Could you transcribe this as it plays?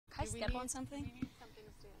up on something? You need something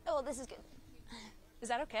to stand. Oh, this is good. Is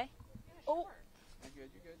that okay? Yeah, Oh. sure. You're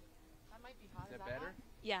good, you're good. That might be hot. Is that better? hot?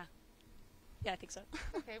 Yeah. Yeah, I think so.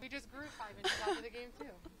 Okay, we just grew 5 inches after the game, too.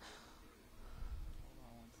 Hold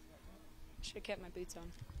on 1 second. Should have kept my boots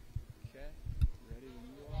on. Okay. Ready when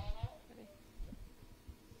you are? Ready?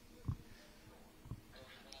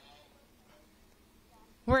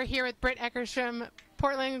 We're here with Britt Eckerstrom,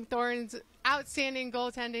 Portland Thorns' outstanding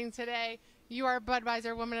goaltending today. You are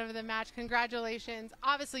Budweiser Woman of the Match. Congratulations.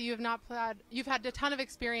 Obviously, you've had a ton of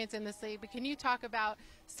experience in this league, but can you talk about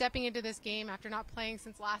stepping into this game after not playing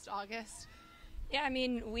since last August? Yeah, I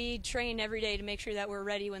mean, we train every day to make sure that we're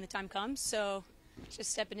ready when the time comes. So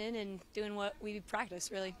just stepping in and doing what we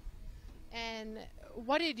practice, really. And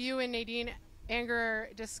what did you and Nadine Anger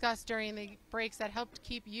discuss during the breaks that helped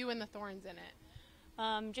keep you and the Thorns in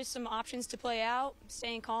it? Just some options to play out,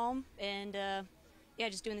 staying calm, and yeah,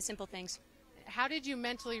 just doing the simple things. How did you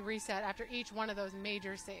mentally reset after each one of those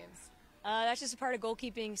major saves? That's just a part of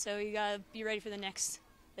goalkeeping, so you gotta be ready for the next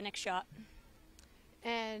shot.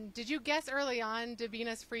 And did you guess early on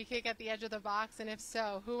Davina's free kick at the edge of the box? And if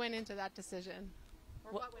so, who went into that decision?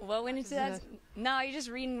 What went into that? No, you're just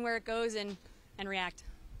reading where it goes and react.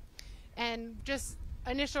 And just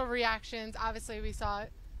initial reactions. Obviously, we saw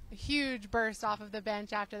a huge burst off of the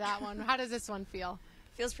bench after that one. How does this one feel?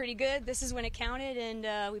 Feels pretty good. This is when it counted,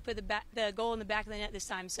 and we put the goal in the back of the net this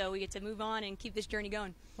time, so we get to move on and keep this journey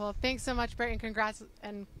going. Well, thanks so much, Britt, and congrats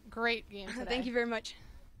and great game today. Thank you very much.